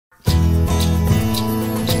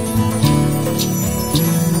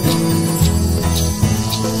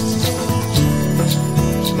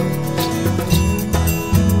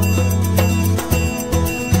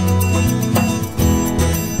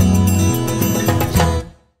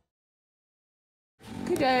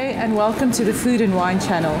day and welcome to the Food and Wine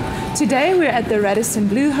channel. Today we're at the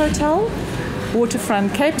Radissonblu Hotel,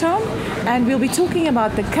 Waterfront, Cape Town, and we'll be talking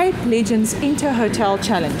about the Cape Legends Inter-Hotel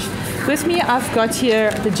Challenge. With me I've got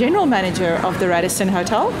here the General Manager of the Radisson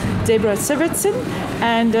Hotel, Deborah D.Silvertsen,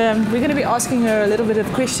 and we're going to be asking her a little bit of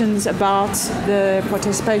questions about the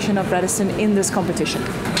participation of Radisson in this competition.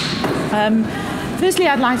 Firstly,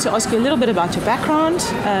 I'd like to ask you a little bit about your background,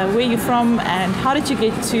 where you're from, and how did you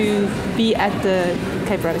get to be at the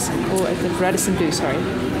Cape Radisson, or at the Radissonblu, sorry.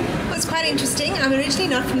 Well, it's quite interesting. I'm originally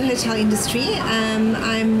not from the hotel industry.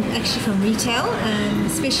 I'm actually from retail,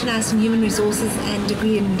 specialised in human resources and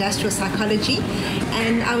degree in industrial psychology.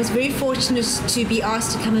 And I was very fortunate to be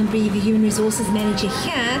asked to come and be the human resources manager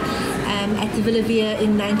here at the Villa Via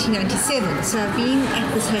in 1997. So I've been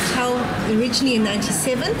at this hotel originally in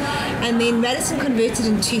 97, and then Radisson converted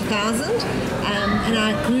in 2000, and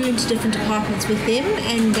I grew into different departments with them,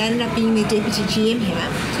 and ended up being their deputy GM here,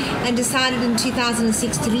 and decided in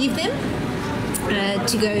 2006 to leave them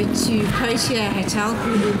to go to Protea Hotel,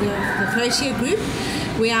 the Protea Group,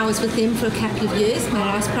 where I was with them for a couple of years. My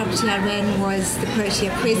last property I ran was the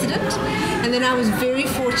Protea President, and then I was very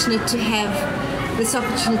fortunate to have this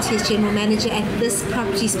opportunity as general manager at this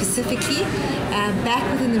property specifically, back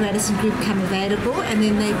within the Radisson Group come available, and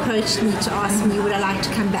then they approached me to ask me would I like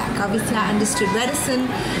to come back. Obviously I understood Radisson.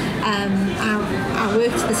 I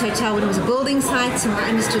worked at this hotel when it was a building site, so I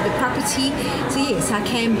understood the property. So yes, I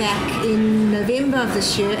came back in November of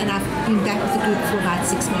this year, and I've been back with the group for about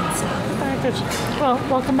 6 months now. Good. Well,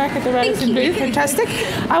 welcome back at the Radissonblu. Fantastic.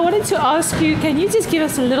 I wanted to ask you, can you just give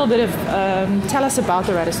us a little bit of, tell us about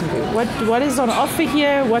the Radissonblu? What is on offer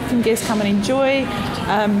here? What can guests come and enjoy?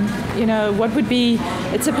 What would be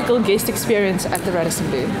a typical guest experience at the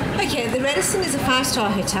Radissonblu? Okay, the Radisson is a 5-star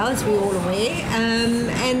hotel, as we're all aware.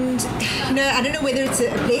 I don't know whether it's a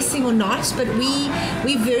blessing or not, but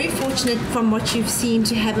we're very fortunate from what you've seen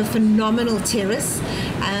to have a phenomenal terrace,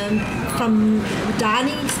 from the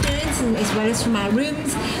dining experience and as well as from our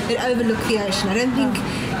rooms that overlook the ocean. I don't think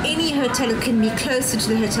any hotel can be closer to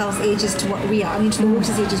the hotel's edges to what we are, to the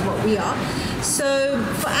water's edges what we are. So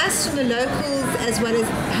for us, from the locals as well as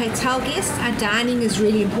hotel guests, our dining is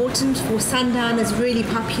really important. For sundown is really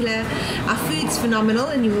popular. Our food's phenomenal,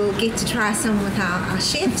 and you will get to try some with our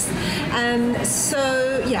chefs.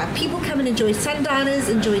 People come and enjoy sundowners,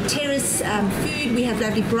 enjoy terrace food. We have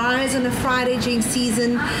lovely braais on a Friday during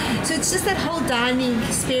season. So it's just that whole dining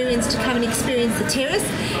experience to come and experience the terrace.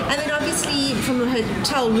 And then obviously from a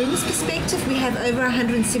hotel rooms perspective, we have over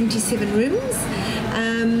 177 rooms.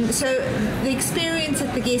 So the experience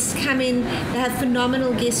that the guests come in, they have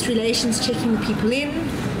phenomenal guest relations, checking the people in.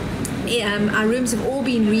 Our rooms have all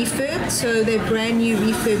been refurbed, so they're brand new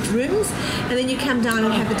refurbed rooms, and then you come down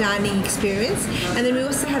and have the dining experience. And then we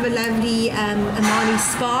also have a lovely Amani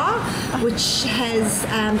Spa, which has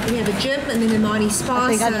we have a gym and then a Amani Spa. I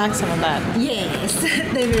think I'd like some of that. Yes,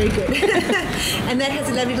 they're very good. And that has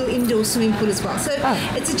a lovely little indoor swimming pool as well. So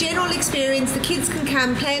it's a general experience. The kids can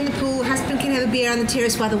come, play in the pool, husband can have a beer on the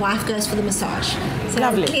terrace while the wife goes for the massage. So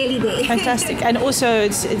lovely. Clearly there. Fantastic. And also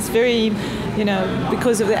it's very,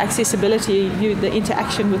 because of the accessibility, the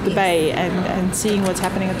interaction with the bay and seeing what's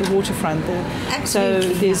happening at the waterfront. So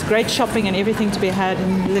there's great shopping and everything to be had,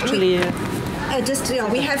 and literally...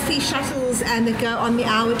 we have free shuttles that go on the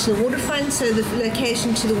hour to the waterfront, so the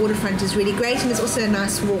location to the waterfront is really great, and it's also a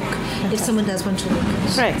nice walk if someone does want to walk.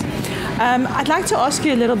 Great. I'd like to ask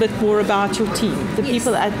you a little bit more about your team, the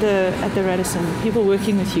people at the Radisson, people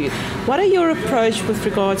working with you. What are your approach with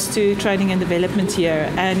regards to training and development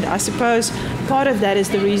here? And I suppose part of that is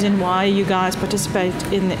the reason why you guys participate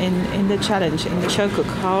in the challenge, in the show cook.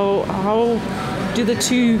 How do the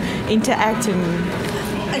two interact?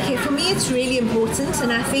 Okay, for me it's really important, and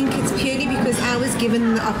I think it's purely because I was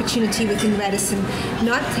given the opportunity within Radisson,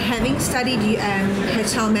 not having studied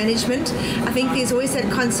hotel management. I think there's always that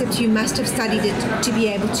concept you must have studied it to be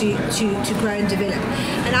able to grow and develop.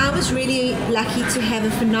 And I was really lucky to have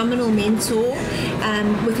a phenomenal mentor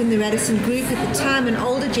within the Radisson group at the time, an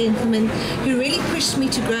older gentleman who really pushed me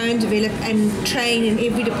to grow and develop and train in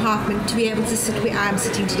every department to be able to sit where I'm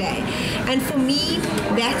sitting today. And for me,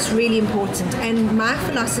 that's really important. And my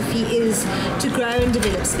philosophy is to grow and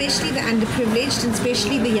develop, especially the underprivileged and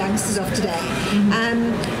especially the youngsters of today.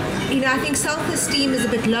 I think self-esteem is a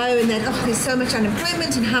bit low in that, there's so much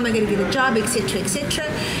unemployment and how am I going to get a job, etc., etc.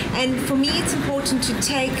 And for me, it's important to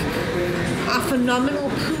take our phenomenal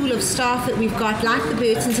pool of staff that we've got, like the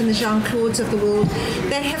Burtons and the Jean-Claudes of the world,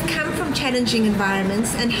 that have come from challenging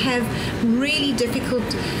environments and have really difficult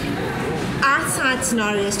outside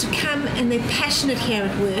scenarios to come, and they're passionate here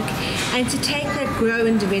at work, and to take that, grow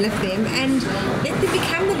and develop them, and let them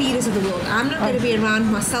become the leaders of the world. I'm not going to be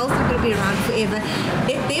around myself, I'm going to be around forever.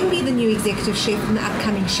 Let them be the new executive chef and the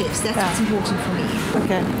upcoming chefs. That's what's important for me.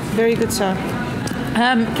 Okay, very good, sir.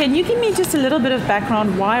 Can you give me just a little bit of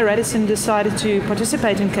background why Radisson decided to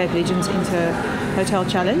participate in Cape Legends Inter-Hotel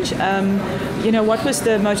Challenge? What was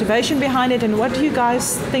the motivation behind it, and what do you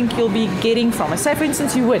guys think you'll be getting from it? Say, for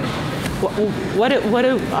instance, you win.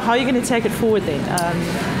 How are you going to take it forward then?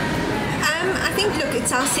 I think, look,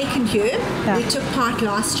 it's our second year. Yeah. We took part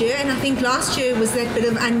last year, and I think last year was that bit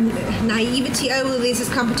of naivety. Oh, well, there's this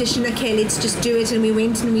competition. Okay, let's just do it. And we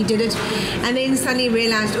went and we did it, and then suddenly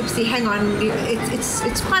realized, oopsie, hang on,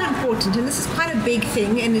 it's quite important, and this is quite a big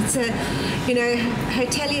thing. And it's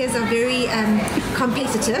hoteliers are very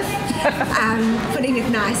competitive, putting it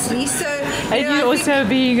nicely. So, and you also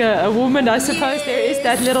being a woman, I suppose, yes, there is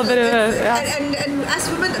that little bit of a. And us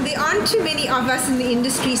women, there aren't too many of us in the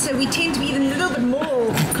industry, so we tend to be even a little bit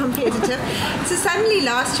more competitive. So suddenly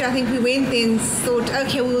last year, I think we went there and thought,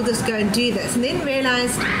 okay, we'll just go and do this, and then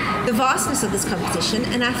realized the vastness of this competition,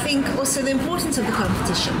 and I think also the importance of the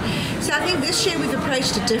competition. So I think this year we've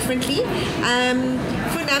approached it differently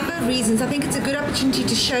for a number of reasons. I think it's a good opportunity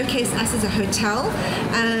to showcase us as a hotel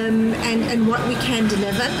and what we can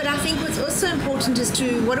deliver, but I think what's also important is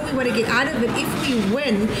to what do we want to get out of it if we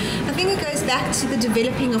win. I think it goes back to the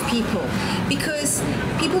developing of people, because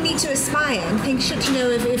people need to aspire and think, shit,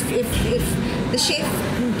 if the chef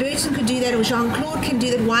Burton could do that, or Jean-Claude can do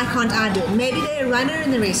that, why can't I do it? Maybe they're a runner in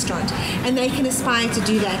the restaurant and they can aspire to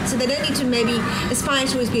do that. So they don't need to maybe aspire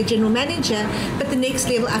to always be a general manager, but the next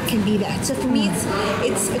level up can be that. So for me,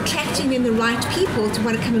 it's attracting in the right people to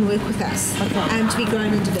want to come and work with us, and to be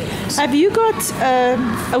grown and developed. Have you got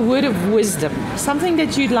a word of wisdom, something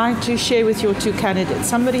that you'd like to share with your two candidates,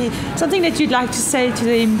 something that you'd like to say to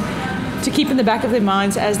them to keep in the back of their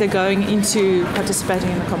minds as they're going into participating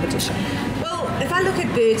in the competition? Well, if I look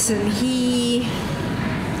at Burton, he's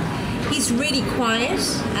really quiet,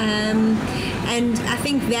 and I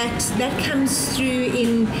think that comes through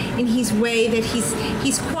in his way that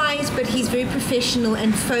he's quiet, but he's very professional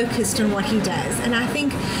and focused on what he does. And I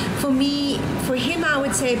think for him, I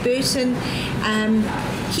would say, Burton,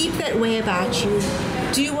 keep that way about you.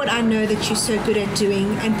 Do what I know that you're so good at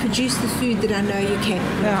doing, and produce the food that I know you're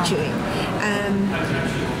capable of doing.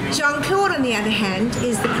 Jean-Claude, on the other hand,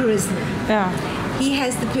 is the charisma. Yeah. He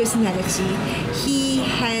has the personality. He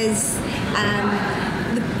has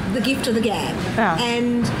the gift of the gab. Yeah.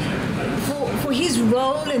 And for his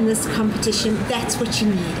role in this competition, that's what you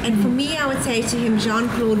need. And for me, I would say to him,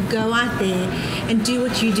 Jean-Claude, go out there and do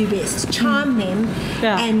what you do best. Charm them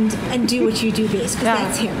and do what you do best, because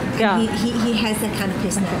that's him. And he has that kind of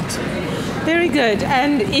personality. Very good.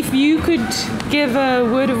 And if you could give a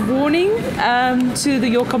word of warning to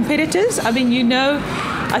your competitors, I mean,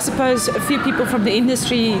 I suppose a few people from the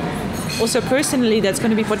industry also personally that's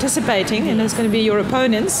going to be participating, and it's going to be your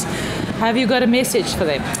opponents. Have you got a message for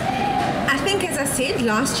them? I think, as I said,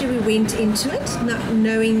 last year we went into it not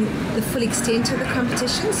knowing the full extent of the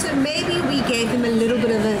competition, so maybe we gave them a little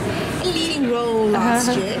bit of a leading role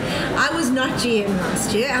last year. I was not GM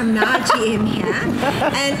last year, I'm now GM here,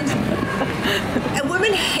 and a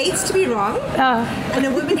woman hates to be wrong, and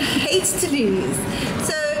a woman hates to lose.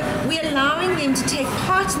 So we're allowing them to take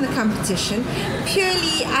part in the competition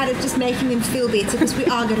purely out of just making them feel better, because we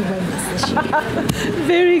are going to win this year.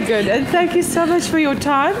 Very good, and thank you so much for your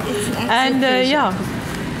time. It's an absolute pleasure.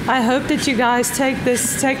 I hope that you guys take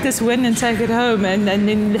this win and take it home, and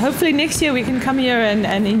then hopefully next year we can come here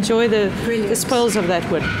and enjoy the spoils of that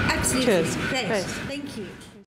win. Absolutely. Cheers. Great.